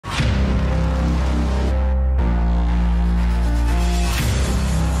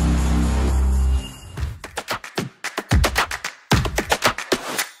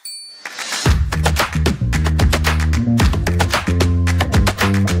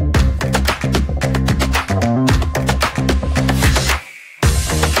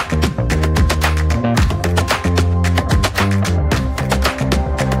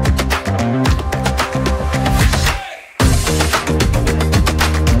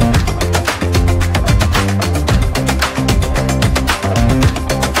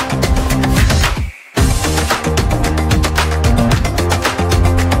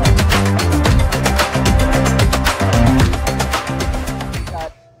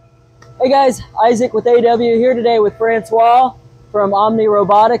Hey guys, Isaac with AW here today with Francois from Omni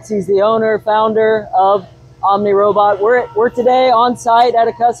Robotics. He's the owner, founder of Omni Robot. We're today on site at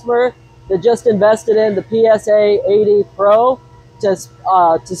a customer that just invested in the PSA-80 PRO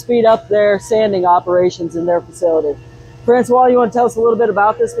to speed up their sanding operations in their facility. Francois, you want to tell us a little bit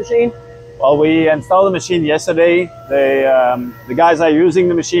about this machine? Well, we installed the machine yesterday. The guys are using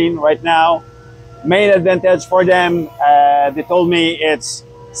the machine right now. Main advantage for them, they told me it's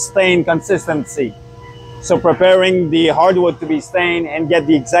stain consistency. So preparing the hardwood to be stained and get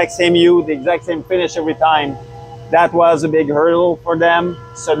the exact same hue, the exact same finish every time, that was a big hurdle for them.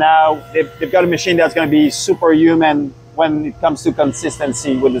 So now they've got a machine that's going to be superhuman when it comes to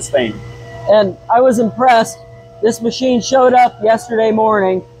consistency with the stain. And I was impressed. This machine showed up yesterday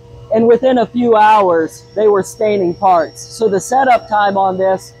morning, and within a few hours, they were staining parts. So the setup time on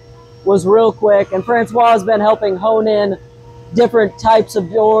this was real quick, and Francois has been helping hone in different types of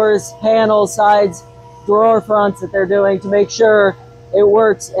doors, panels, sides, drawer fronts that they're doing to make sure it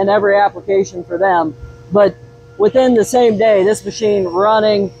works in every application for them. But within the same day, this machine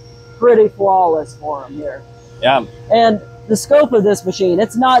running pretty flawless for them here. Yeah. And the scope of this machine,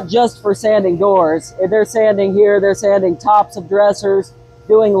 it's not just for sanding doors. They're sanding here, they're sanding tops of dressers,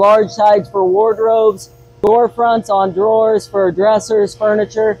 doing large sides for wardrobes, door fronts on drawers for dressers,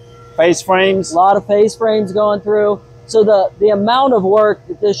 furniture. Face frames. A lot of face frames going through. So the amount of work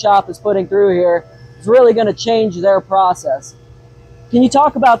that this shop is putting through here is really going to change their process. Can you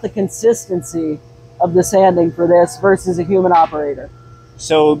talk about the consistency of the sanding for this versus a human operator?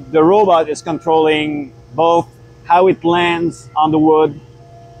 So the robot is controlling both how it lands on the wood,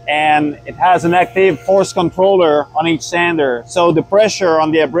 and it has an active force controller on each sander. So the pressure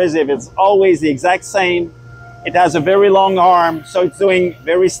on the abrasive is always the exact same. It has a very long arm, so it's doing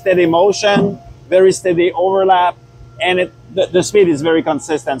very steady motion, very steady overlap, and the speed is very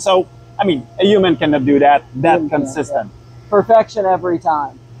consistent. So, I mean, a human cannot do that consistent. Yeah. Perfection every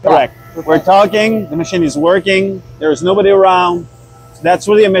time. Correct. Yeah, perfection. We're talking, the machine is working, there's nobody around. So that's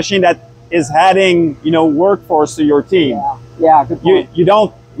really a machine that is adding, you know, workforce to your team. Yeah, good point. You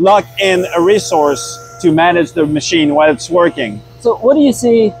don't lock in a resource to manage the machine while it's working. So what do you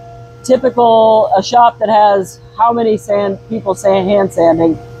see typical, a shop that has how many people hand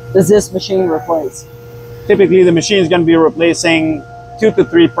sanding does this machine replace? Typically the machine is going to be replacing 2 to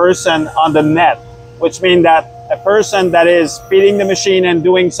 3 person on the net, which means that a person that is feeding the machine and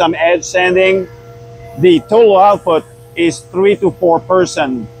doing some edge sanding, the total output is 3 to 4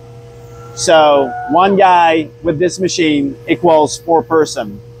 person. So one guy with this machine equals 4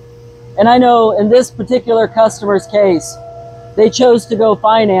 person. And I know in this particular customer's case, they chose to go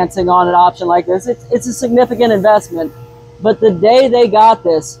financing on an option like this. It's a significant investment, but the day they got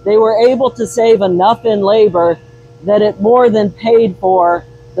this, they were able to save enough in labor that it more than paid for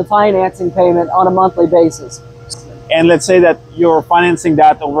the financing payment on a monthly basis. And let's say that you're financing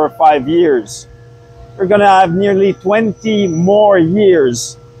that over 5 years. You're gonna have nearly 20 more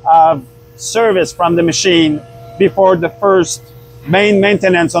years of service from the machine before the first main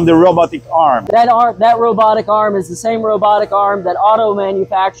maintenance on the robotic arm. That robotic arm is the same robotic arm that auto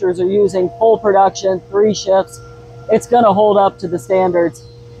manufacturers are using full production, 3 shifts. It's going to hold up to the standards,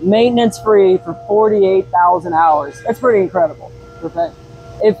 maintenance free for 48,000 hours. That's pretty incredible. Okay.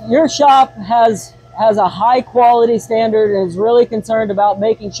 If your shop has a high quality standard and is really concerned about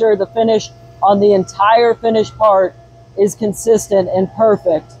making sure the finish on the entire finished part is consistent and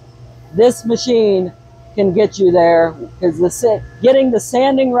perfect, this machine can get you there, because getting the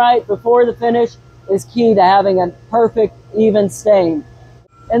sanding right before the finish is key to having a perfect, even stain.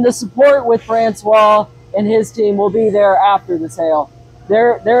 And the support with Francois and his team will be there after the sale.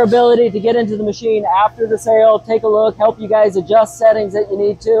 Their ability to get into the machine after the sale, take a look, help you guys adjust settings that you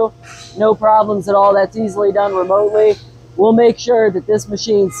need to, no problems at all. That's easily done remotely. We'll make sure that this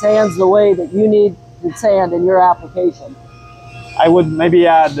machine sands the way that you need to sand in your application. I would maybe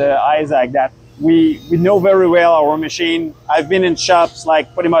add, Isaac, that we know very well our machine. I've been in shops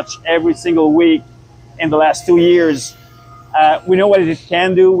like pretty much every single week in the last 2 years. We know what it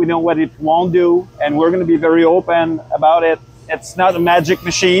can do, we know what it won't do, and we're going to be very open about it. It's not a magic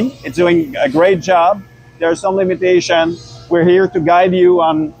machine. It's doing a great job. There are some limitations. We're here to guide you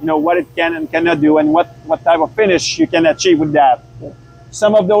on, you know, what it can and cannot do, and what type of finish you can achieve with that.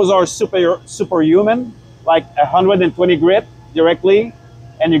 Some of those are superhuman, like 120 grit directly,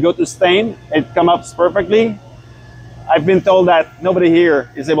 and you go to stain, it comes up perfectly. I've been told that nobody here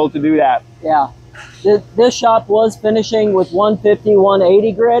is able to do that. Yeah. This shop was finishing with 150,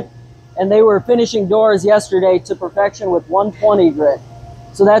 180 grit, and they were finishing doors yesterday to perfection with 120 grit.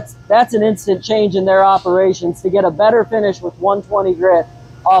 So that's an instant change in their operations to get a better finish with 120 grit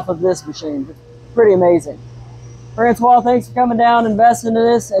off of this machine. It's pretty amazing. Francois, thanks for coming down and investing in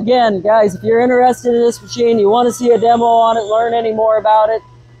this. Again, guys, if you're interested in this machine, you want to see a demo on it, learn any more about it,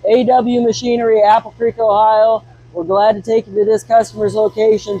 AW Machinery, Apple Creek, Ohio. We're glad to take you to this customer's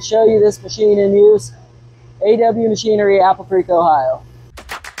location, show you this machine in use. AW Machinery, Apple Creek, Ohio.